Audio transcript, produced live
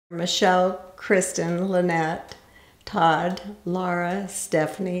Michelle, Kristen, Lynette, Todd, Laura,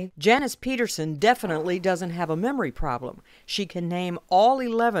 Stephanie. Janice Peterson definitely doesn't have a memory problem. She can name all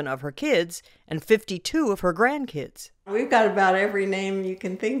 11 of her kids and 52 of her grandkids. We've got about every name you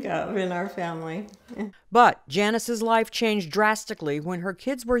can think of in our family. But Janice's life changed drastically when her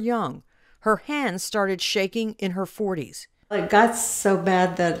kids were young. Her hands started shaking in her 40s. It got so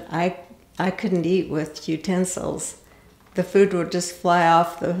bad that I couldn't eat with utensils. The food would just fly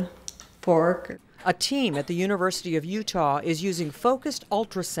off the fork. A team at the University of Utah is using focused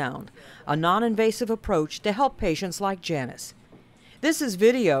ultrasound, a non-invasive approach to help patients like Janice. This is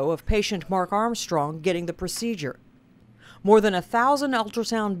video of patient Mark Armstrong getting the procedure. More than 1,000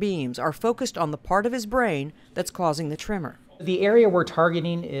 ultrasound beams are focused on the part of his brain that's causing the tremor. The area we're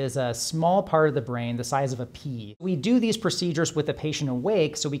targeting is a small part of the brain the size of a pea. We do these procedures with the patient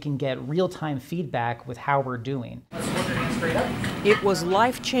awake so we can get real-time feedback with how we're doing. Let's hold your hand straight up. It was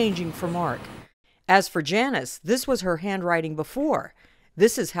life-changing for Mark. As for Janice, this was her handwriting before.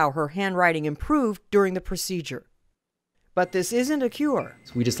 This is how her handwriting improved during the procedure. But this isn't a cure.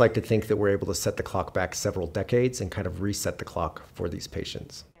 We just like to think that we're able to set the clock back several decades and kind of reset the clock for these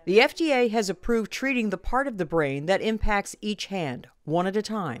patients. The FDA has approved treating the part of the brain that impacts each hand, one at a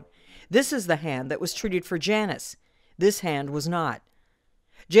time. This is the hand that was treated for Janice. This hand was not.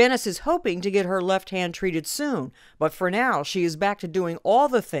 Janice is hoping to get her left hand treated soon, but for now she is back to doing all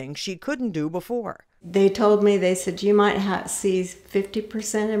the things she couldn't do before. They told me, they said, you might see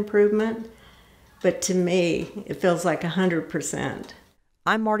 50% improvement, but to me, it feels like 100%.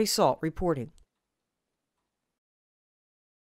 I'm Marty Salt reporting.